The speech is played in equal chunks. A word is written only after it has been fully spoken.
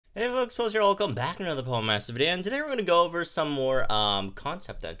Hey folks, Post here, welcome back to another Poem Master video, and today we're going to go over some more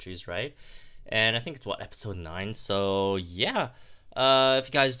concept entries, right? And I think it's, what, episode 9, so yeah. If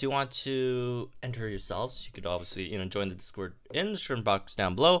you guys do want to enter yourselves, you could obviously, join the Discord in the description box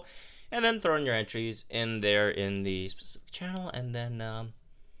down below, and then throw in your entries in there in the specific channel, and then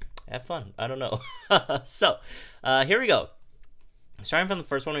have fun. I don't know. So, here we go. Starting from the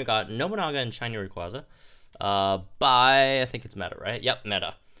first one, we got Nobunaga and Shiny Rayquaza by, I think it's Meta, right? Yep,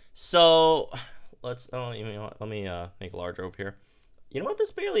 Meta. So let's let me make it larger over here. You know what? This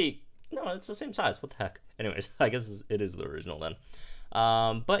barely, no, it's the same size. What the heck? Anyways, I guess it is the original then.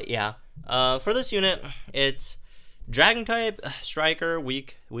 But yeah, for this unit, it's Dragon type Striker,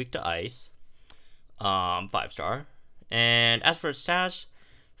 weak to Ice, 5-star. And as for its stats,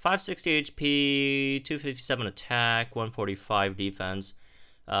 560 HP, 257 attack, 145 defense.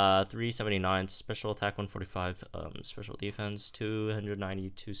 379 special attack, 145 special defense,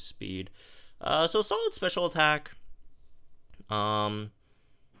 292 speed. So solid special attack. Average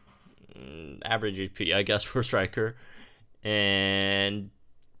HP, I guess, for a striker, and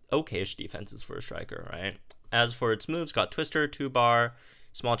okayish defenses for a striker, right? As for its moves, got Twister, 2-bar,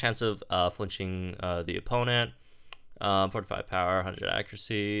 small chance of flinching the opponent, 45 power, 100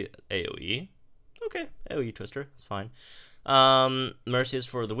 accuracy, AOE. Okay, AOE Twister, that's fine. Mercy is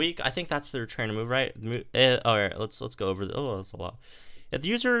for the weak. I think that's their trainer move, right? Alright, let's go over the, that's a lot. If the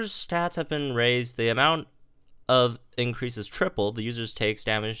user's stats have been raised, the amount of increase is tripled. The user takes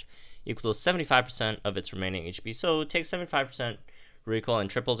damage equal to 75% of its remaining HP. So it takes 75% recoil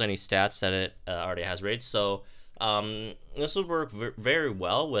and triples any stats that it already has raised. So this would work very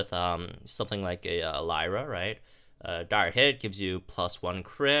well with something like a Lyra, right? Dire Hit gives you +1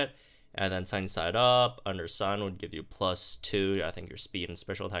 crit. And then Sunny Side Up, Under Sun would give you +2, I think, your speed and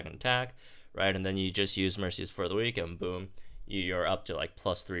special attack and attack, right? And then you just use Mercies for the week, and boom, you're up to like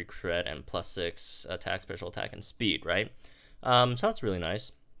 +3 crit and +6 attack, special attack, and speed, right? So that's really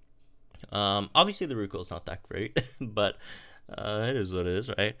nice. Obviously, the recoil is not that great, but it is what it is,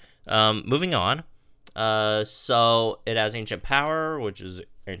 right? Moving on. So it has Ancient Power, which is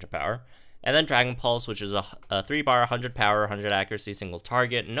Ancient Power. And then Dragon Pulse, which is a 3-bar, 100 power, 100 accuracy, single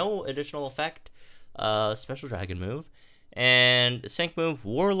target, no additional effect, special dragon move. And sync move,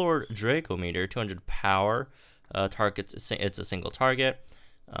 Warlord Dracometer, 200 power, targets, it's a single target.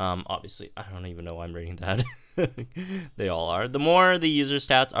 Obviously, I don't even know why I'm reading that. They all are. The more the user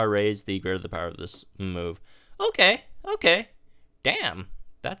stats are raised, the greater the power of this move. Okay, damn,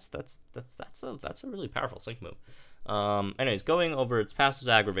 that's a really powerful sync move. Anyways, going over its passive,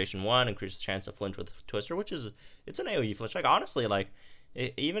 Aggravation 1 increases the chance to flinch with Twister, which is, it's an AoE flinch. Like, honestly, like,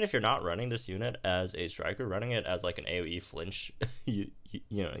 even if you're not running this unit as a striker, running it as like an AoE flinch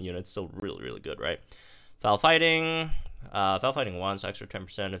unit's still really good, right? Foul Fighting 1, so extra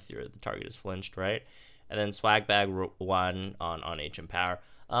 10% if the target is flinched, right? And then Swag Bag 1 on Ancient Power.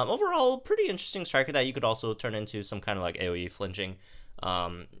 Overall, pretty interesting striker that you could also turn into some kind of like AoE flinching,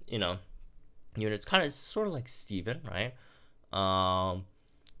 units, kind of sort of like Steven, right?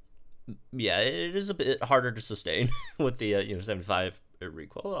 Yeah, it is a bit harder to sustain with the 75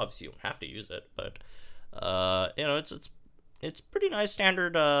 recoil. Obviously, you don't have to use it, but it's pretty nice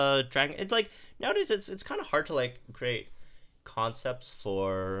standard dragon. It's like nowadays it's kind of hard to like create concepts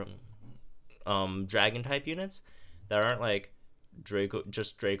for dragon type units that aren't like Draco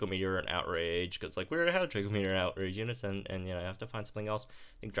Meteor and Outrage, because like we already have Draco Meteor and Outrage units, and you know, I have to find something else. I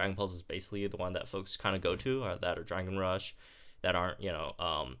think Dragon Pulse is basically the one that folks kind of go to, or that, or Dragon Rush, that aren't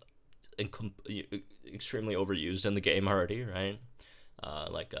extremely overused in the game already, right?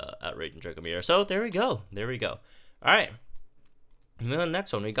 Like Outrage and Draco Meteor. So there we go. All right. And then the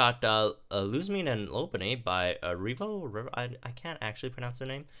next one, we got Luzmine and Lopunny by Revo. I can't actually pronounce their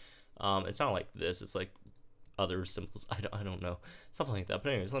name. It's not like this. It's like other symbols. I don't know. Something like that.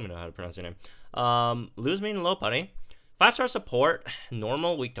 But anyways, let me know how to pronounce your name. Luzmine and Lopunny. 5-star support.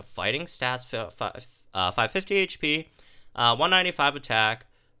 Normal, weak to fighting. Stats, 550 HP. 195 attack.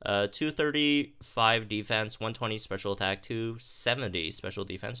 235 defense. 120 special attack. 270 special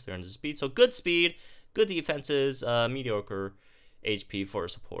defense. 300 speed. So good speed. Good defenses. Mediocre HP for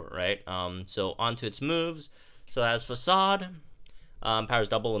support, right? So onto its moves. So as Facade, powers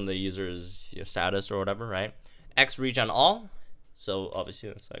double in the user's status or whatever, right? X regen all. So obviously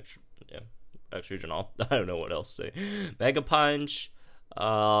that's X regen all. I don't know what else to say. Mega Punch.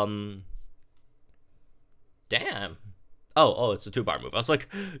 Damn. Oh, it's a 2-bar move. I was like,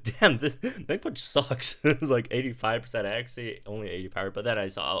 damn, this Mega Punch sucks. It's like 85% accuracy, only 80 power. But then I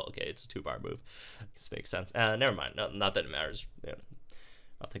saw, oh, okay, it's a 2-bar move. This makes sense. Never mind. Not that it matters. I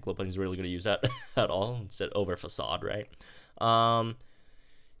don't think Lopunny's really going to use that at all. Instead over Facade, right?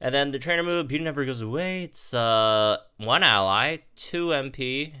 And then the trainer move, Beauty Never Goes Away. It's 1 ally, 2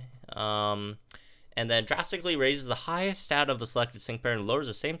 MP. And then drastically raises the highest stat of the selected sync pair and lowers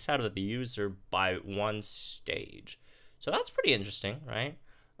the same stat of the user by 1 stage. So that's pretty interesting, right?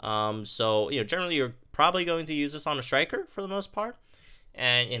 So, generally you're probably going to use this on a striker for the most part.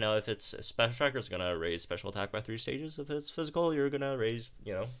 And, if it's a special striker, it's going to raise special attack by 3 stages. If it's physical, you're going to raise,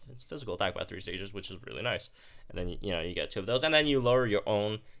 its physical attack by 3 stages, which is really nice. And then, you get 2 of those. And then you lower your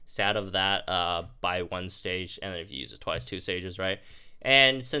own stat of that by 1 stage. And then if you use it twice, 2 stages, right?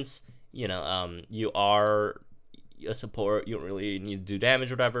 And since, you are a support, you don't really need to do damage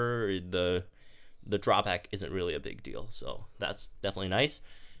or whatever. The drawback isn't really a big deal. So that's definitely nice.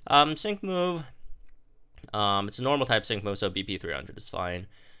 Sync move. It's a normal type sync move, so BP 300 is fine.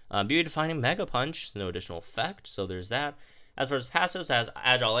 Beauty Defining Mega Punch, no additional effect, so there's that. As for his passives, it has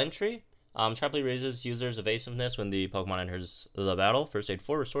Agile Entry. Sharply raises users' evasiveness when the Pokemon enters the battle. First Aid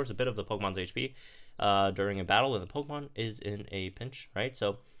 4 restores a bit of the Pokemon's HP during a battle when the Pokemon is in a pinch, right?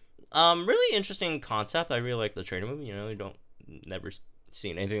 So, really interesting concept. I really like the trainer move. You don't never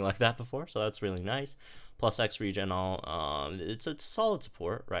seen anything like that before, so that's really nice. Plus X regen all. It's a solid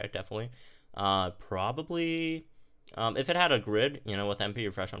support, right? Definitely. Probably, if it had a grid, with MP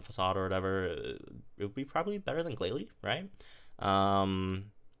refresh on Facade or whatever, it would be probably better than Glalie, right?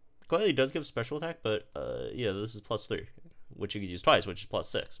 Glalie does give special attack, but, this is +3, which you could use twice, which is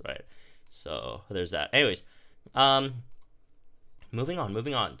 +6, right? So, there's that. Anyways, moving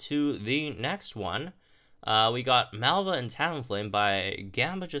on to the next one. We got Malva and Talonflame by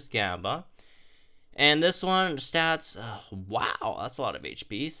Gamba Just Gamba. And this one, stats, wow, that's a lot of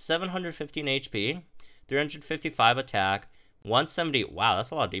HP. 715 HP, 355 attack, 170, wow, that's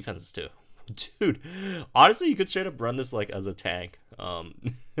a lot of defenses too. Dude, honestly, you could straight up run this, as a tank.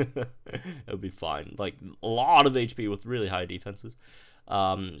 It would be fine. A lot of HP with really high defenses.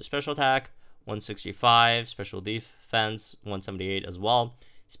 Special attack, 165, special defense, 178 as well.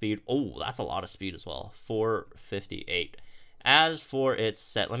 Speed, oh, that's a lot of speed as well, 458. As for its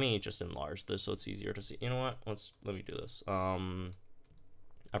set, let me just enlarge this so it's easier to see. You know what? Let me do this. I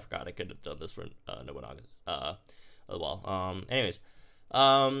forgot I could have done this for Nobunaga as well. Anyways,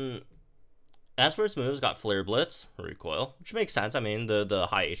 as for its moves, got Flare Blitz, Recoil, which makes sense. I mean, the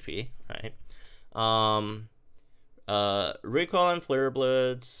high HP, right? Recoil and Flare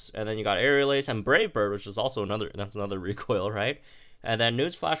Blitz, and then you got Aerial Ace and Brave Bird, which is also another Recoil, right? And then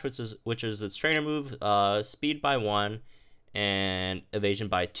Newsflash, which is its trainer move, speed by 1. And evasion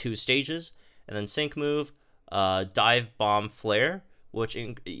by 2 stages, and then sync move, dive bomb flare, which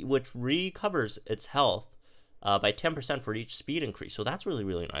recovers its health by 10% for each speed increase. So that's really,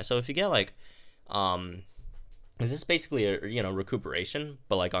 really nice. So if you get is this basically a recuperation,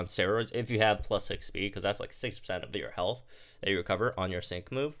 but on steroids? If you have +6 speed, because that's 6% of your health that you recover on your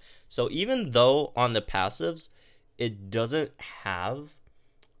sync move. So even though on the passives it doesn't have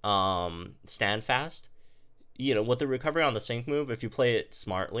stand fast. With the recovery on the sync move, if you play it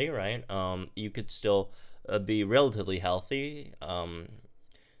smartly, right, you could still be relatively healthy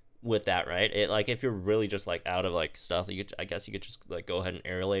with that, right? If you're really just out of stuff, I guess you could just go ahead and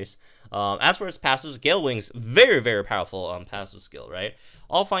Aerial Ace. As for its passives, Gale Wings, very, very powerful passive skill, right?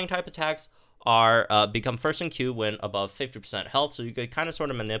 All flying type attacks are become first in queue when above 50% health, so you could kind of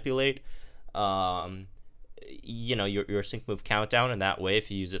sort of manipulate your sync move countdown in that way. If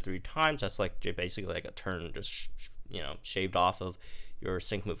you use it 3 times, that's basically a turn just shaved off of your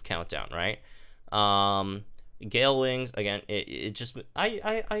sync move countdown, right? Gale Wings, again, it just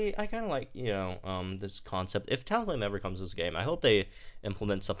I kind of like this concept. If Talonflame ever comes to this game, I hope they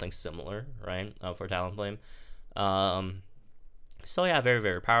implement something similar, right, for Talonflame. So yeah, very,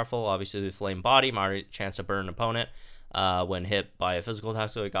 very powerful. Obviously the Flame Body, moderate chance to burn an opponent when hit by a physical attack,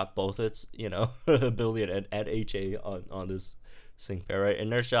 so it got both its ability and HA on this sync pair, right?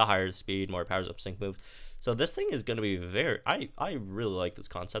 Inertia, higher speed, more powers up sync move. So this thing is going to be very, I really like this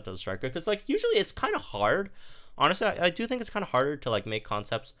concept as a striker, because usually it's kind of hard. Honestly, I do think it's kind of harder to make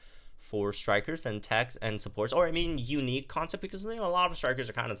concepts for strikers and techs and supports, or unique concept, because a lot of strikers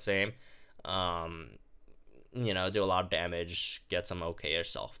are kind of the same. Do a lot of damage, get some okay-ish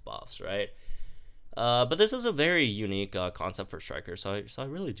self buffs, right? But this is a very unique concept for strikers, so I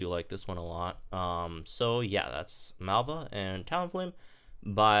really do like this one a lot. So yeah, that's Malva and Talonflame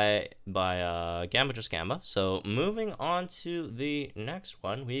by Gamba Just Gamba. So moving on to the next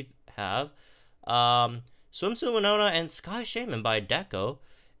one, we have Swimsuit Winona and Sky Shaman by Deco,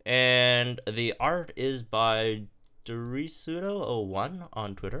 and the art is by Dorisudo01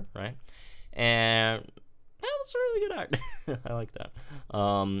 on Twitter, right? And that's a really good art. I like that.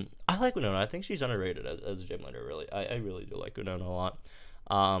 I like Winona. I think she's underrated as a gym leader, really. I really do like Winona a lot.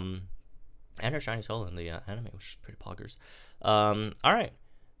 And her shiny soul in the anime, which is pretty poggers. All right.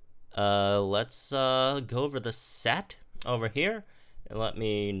 Let's go over the set over here. And let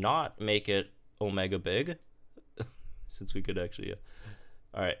me not make it Omega big. Since we could actually...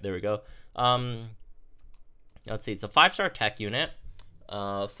 all right, there we go. Let's see. It's a 5-star tech unit.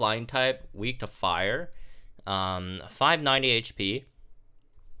 Flying type, weak to fire. 590 HP.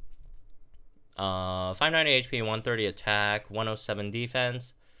 590 HP, 130 attack, 107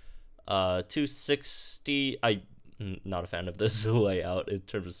 defense. 260. I'm not a fan of this layout in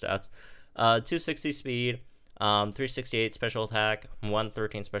terms of stats. 260 speed, 368 special attack,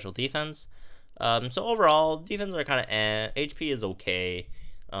 113 special defense. So overall, defense are kind of HP is okay.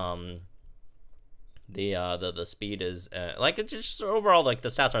 The speed is like, it's just overall, like, the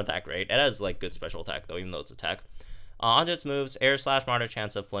stats aren't that great. It has like good special attack though, even though it's attack. Onto its moves: air slash, moderate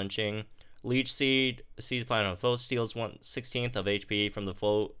chance of flinching. Leech Seed, sees planet on foe, steals 1/16 of HP from the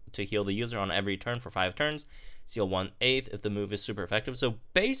foe to heal the user on every turn for 5 turns. Steal 1/8 if the move is super effective. So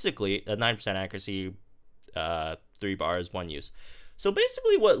basically, a 9% accuracy, 3 bars, 1 use. So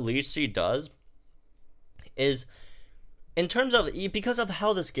basically what Leech Seed does is, in terms of, because of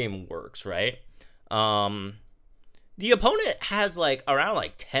how this game works, right? The opponent has like around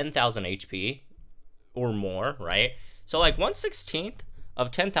like 10,000 HP or more, right? So like 1/16 of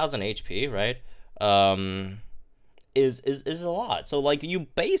 10,000 HP, right? Is a lot. So like, you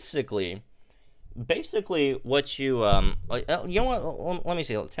basically what you like, you know what? Let me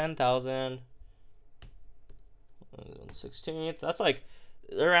see. 10,000. 1/16. That's like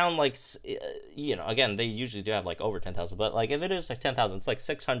around, like, you know, again, they usually do have like over 10,000, but like if it is like 10,000, it's like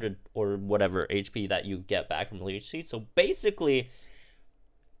 600 or whatever HP that you get back from Leech Seed. So basically,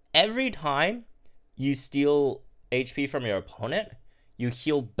 every time you steal HP from your opponent, you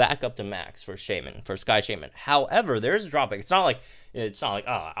heal back up to max for Shaman, for Sky Shaman. However, there's a drawback. It's not like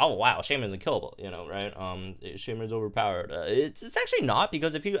oh wow, Shaman's unkillable, you know, right? Shaman's overpowered. It's actually not,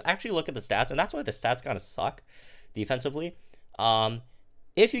 because if you actually look at the stats, and that's why the stats kind of suck defensively.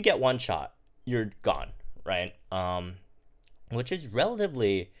 If you get one shot, you're gone, right? Which is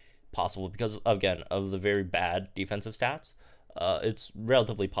relatively possible because, again, of the very bad defensive stats. It's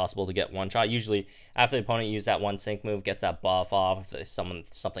relatively possible to get one shot. Usually, after the opponent uses that one sync move, gets that buff off, if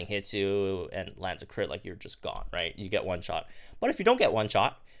something hits you and lands a crit, like, you're just gone, right? You get one shot. But if you don't get one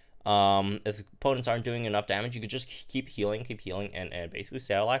shot, if opponents aren't doing enough damage, you could just keep healing, and basically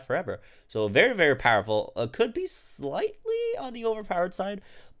stay alive forever. So very, very powerful. Could be slightly on the overpowered side,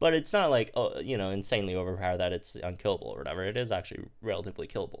 but it's not like, you know, insanely overpowered that it's unkillable or whatever. It is actually relatively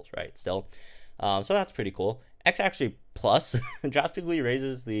killable, right? Still. So that's pretty cool. X actually plus drastically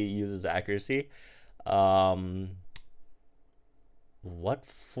raises the user's accuracy. What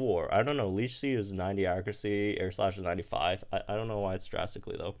for? I don't know. Leech Seed is 90 accuracy. Air Slash is 95. I don't know why it's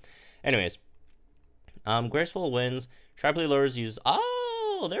drastically though. Anyways, graceful wins. Sharply lowers use.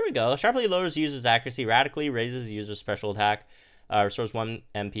 Oh, there we go. Sharply lowers user's accuracy. Radically raises user's special attack. Restores 1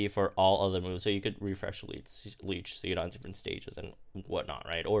 MP for all other moves. So you could refresh Leech Seed on different stages and whatnot,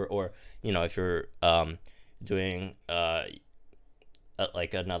 right? Or you know, if you're doing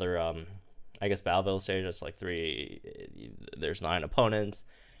like another I guess Battleville stage, that's like 3, there's 9 opponents,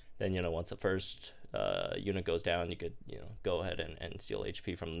 then, you know, once the first unit goes down, you could, you know, go ahead and steal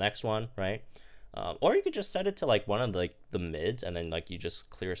HP from the next one, right? Or you could just set it to like one of the mids, and then like you just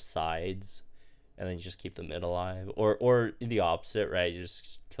clear sides, and then you just keep the mid alive, or the opposite, right? You're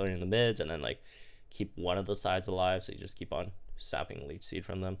just clearing the mids and then like keep one of the sides alive, so you just keep on sapping Leech Seed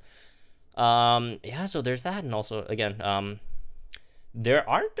from them. Yeah, so there's that. And also, again, there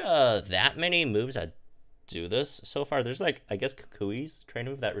aren't that many moves that do this so far. There's like, I guess, Kukui's train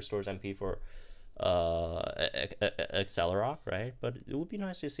move that restores MP for Accelerock, right? But it would be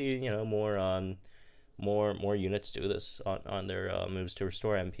nice to see, you know, more units do this on their moves to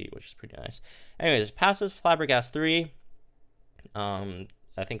restore MP, which is pretty nice. Anyways, passive Flabbergast 3. I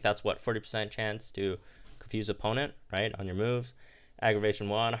think that's what, 40% chance to confuse opponent, right, on your moves. Aggravation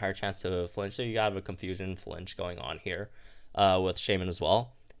 1, higher chance to flinch. So you have a confusion flinch going on here with Shaman as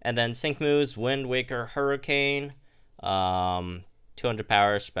well. And then sync moves: Wind Waker, Hurricane, 200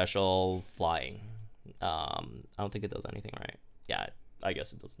 power, special, flying. I don't think it does anything, right? Yeah, I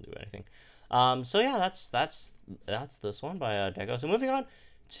guess it doesn't do anything. So yeah, that's this one by Deco. So moving on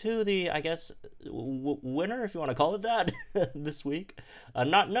to the, I guess, winner, if you want to call it that, this week.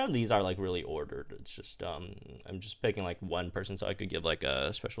 None of these are like really ordered. It's just I'm just picking like one person so I could give like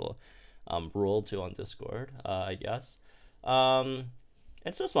a special rule to on Discord, I guess.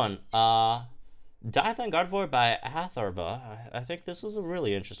 It's this one. Datamined Gardevoir by Atharva. I think this was a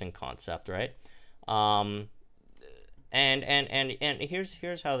really interesting concept, right? And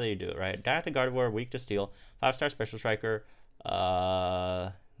here's how they do it, right? Dynamic Gardevoir, weak to steel, 5-star special striker,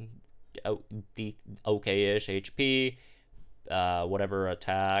 okay-ish HP, whatever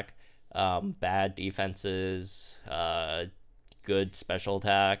attack, bad defenses, good special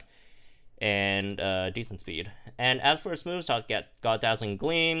attack, and decent speed. And as for its moves, I'll got Dazzling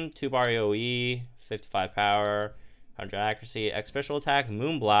Gleam, 2-bar AoE, 55 power, 100 accuracy, X special attack,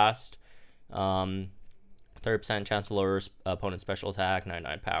 Moonblast, 30% chance to lower opponent's special attack,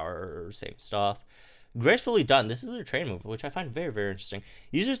 99 power, same stuff. Gracefully Done. This is a train move, which I find very, very interesting.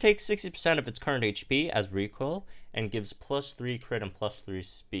 Users take 60% of its current HP as recoil and gives +3 crit and +3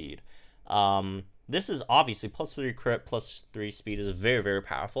 speed. This is obviously +3 crit, +3 speed is very, very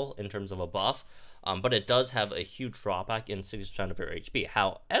powerful in terms of a buff, but it does have a huge drawback in 60% of your HP.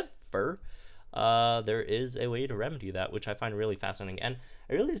 However, there is a way to remedy that, which I find really fascinating. And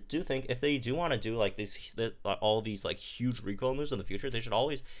I really do think if they do want to do like all these like huge recoil moves in the future, they should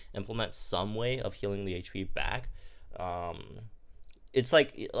always implement some way of healing the HP back. It's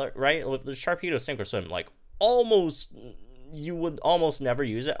like, right, with the Sharpedo Sink or Swim, like you would almost never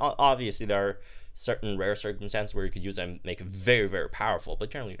use it. Obviously, there are certain rare circumstances where you could use it and make it very, very powerful, but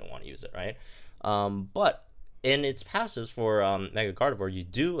generally you don't want to use it, right? But in its passives for Mega Gardevoir, you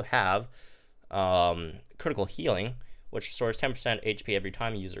do have critical healing, which restores 10% HP every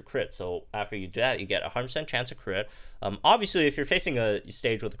time you use a crit. So after you do that, you get a 100% chance of crit. Obviously, if you're facing a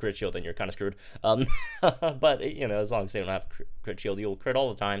stage with a crit shield, then you're kind of screwed. But you know, as long as they don't have crit shield, you'll crit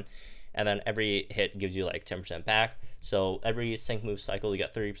all the time. And then every hit gives you like 10% back. So every sync move cycle, you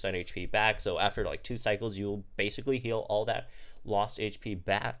get 30% HP back. So after like 2 cycles, you'll basically heal all that lost HP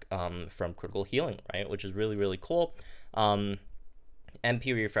back from critical healing, right? Which is really, really cool.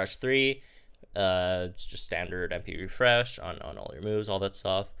 MP Refresh 3. It's just standard MP refresh on all your moves, all that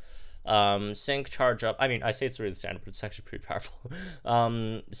stuff. Sync Charge Up. I mean, I say it's really standard, but it's actually pretty powerful.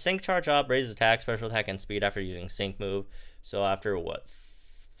 Sync Charge Up raises attack, special attack, and speed after using Sync move. So after what,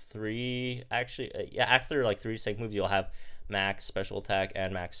 3? Actually, yeah, after like 3 Sync moves, you'll have max special attack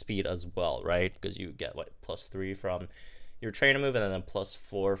and max speed as well, right? Because you get what, +3 from your trainer move, and then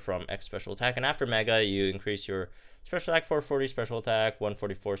 +4 from X special attack. And after Mega, you increase your special attack, 440 special attack,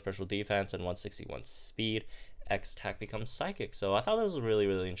 144 special defense, and 161 speed. X attack becomes psychic. So I thought that was a really,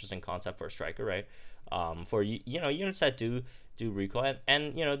 really interesting concept for a striker, right? For units that do recoil,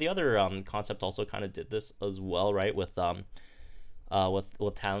 and you know, the other concept also kind of did this as well, right? With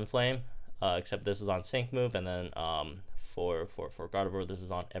Talonflame, except this is on sync move, and then for Gardevoir, this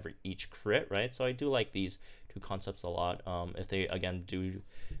is on each crit, right? So I do like these 2 concepts a lot. If they again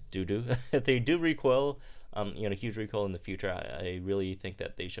if they do recoil, you know, huge recoil in the future, I really think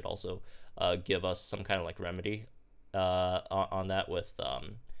that they should also give us some kind of like remedy on that with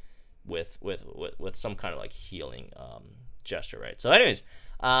some kind of like healing gesture, right? So anyways,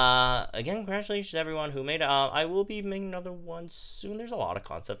 again, congratulations to everyone who made it. I will be making another one soon. There's a lot of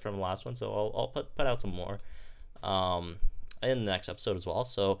concept from the last one, so I'll put out some more in the next episode as well.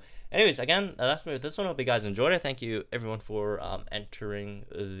 So anyways, again, that's me with this one. Hope you guys enjoyed it. Thank you everyone for entering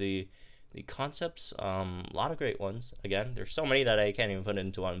the concepts. A lot of great ones. Again, there's so many that I can't even put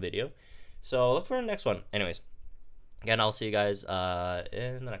into one video, so look for the next one. Anyways, again, I'll see you guys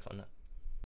in the next one.